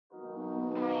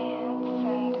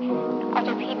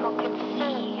other people could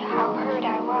see how hurt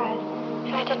I was,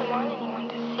 and I didn't want anyone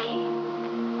to see,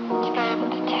 to be able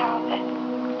to tell that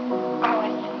I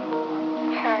was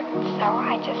hurt, so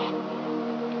I just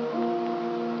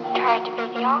tried to be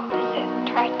the opposite,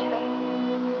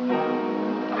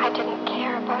 I didn't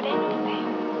care about anything,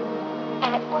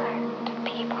 and it worked.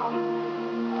 People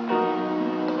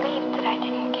believed that I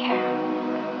didn't care.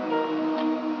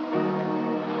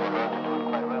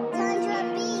 Tundra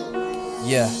Beats.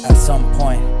 Yeah, at some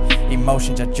point,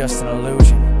 emotions are just an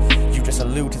illusion. You just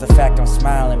allude to the fact I'm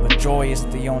smiling, but joy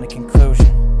isn't the only conclusion.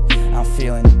 I'm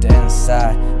feeling dead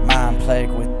inside, mind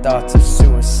plagued with thoughts of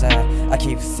suicide. I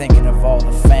keep thinking of all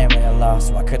the family I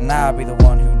lost. Why couldn't I be the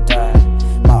one who died?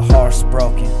 My heart's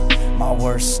broken, my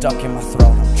words stuck in my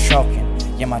throat, I'm choking.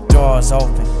 Yeah, my door's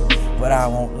open, but I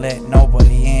won't let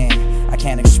nobody in. I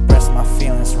can't express my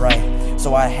feelings right,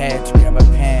 so I had to grab a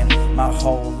pen. My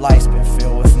whole life's been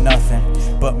filled with nothing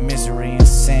but misery and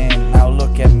sin. Now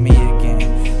look at me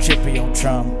again, chippy old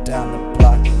Trump down the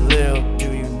block. Little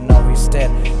do you know he's dead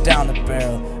down the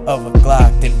barrel of a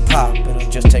Glock. Then pop,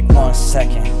 it'll just take 1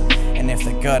 second, and if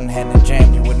the gun hadn't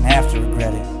jammed, you wouldn't have to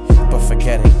regret it. But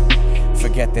forget it,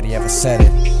 forget that he ever said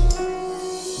it.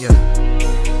 Yeah,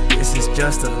 this is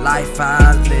just a life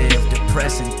I live,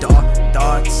 depressing dark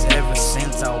thoughts ever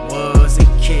since I was a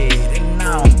kid. And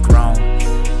now I'm grown,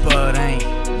 but ain't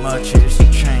much has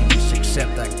changed,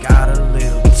 except I got a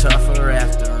little tougher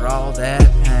after all that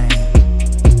pain.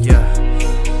 Yeah,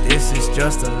 this is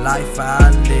just a life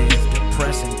I live,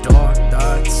 depressing dark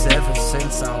thoughts ever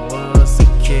since I was a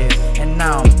kid. And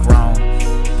now I'm grown,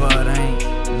 but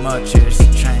ain't much has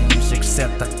changed,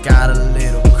 except I got a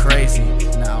little crazy.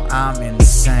 Now I'm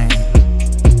insane.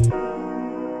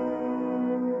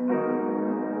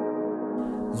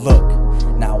 Look,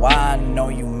 now I know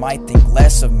you might think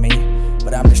less of me,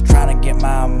 but I'm just trying to get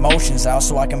my emotions out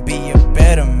so I can be a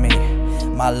better me.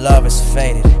 My love is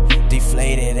faded,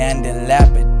 deflated and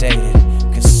dilapidated,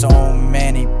 cause so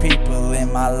many people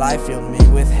in my life filled me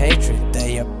with hatred.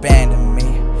 They abandoned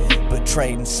me,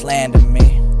 betrayed and slandered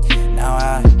me. Now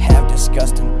I have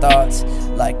disgusting thoughts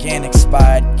like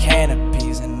inexpired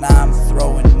canopies, and I'm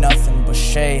throwing nothing but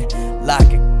shade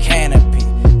like a canopy.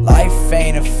 Life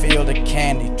ain't a field of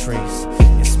candy trees,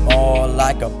 it's more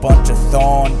like a bunch of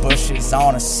thorn bushes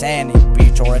on a sandy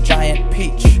beach, or a giant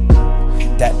peach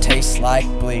that tastes like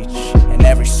bleach, and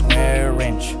every square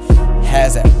inch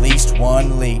has at least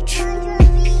one leech.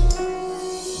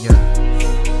 Yeah,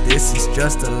 this is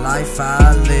just a life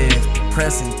I live,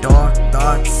 depressing dark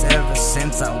thoughts ever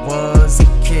since I was a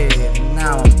kid.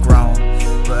 Now I'm grown,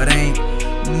 but ain't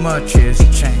much has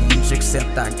changed,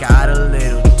 except I got a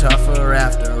little tougher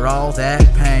after all that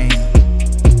pain.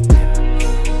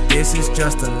 This is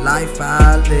just a life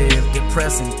I live,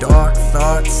 depressing dark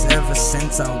thoughts ever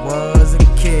since I was a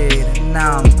kid. And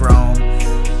now I'm grown,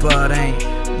 but ain't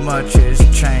much has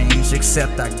changed,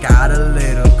 except I got a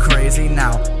little crazy.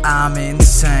 Now I'm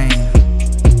insane.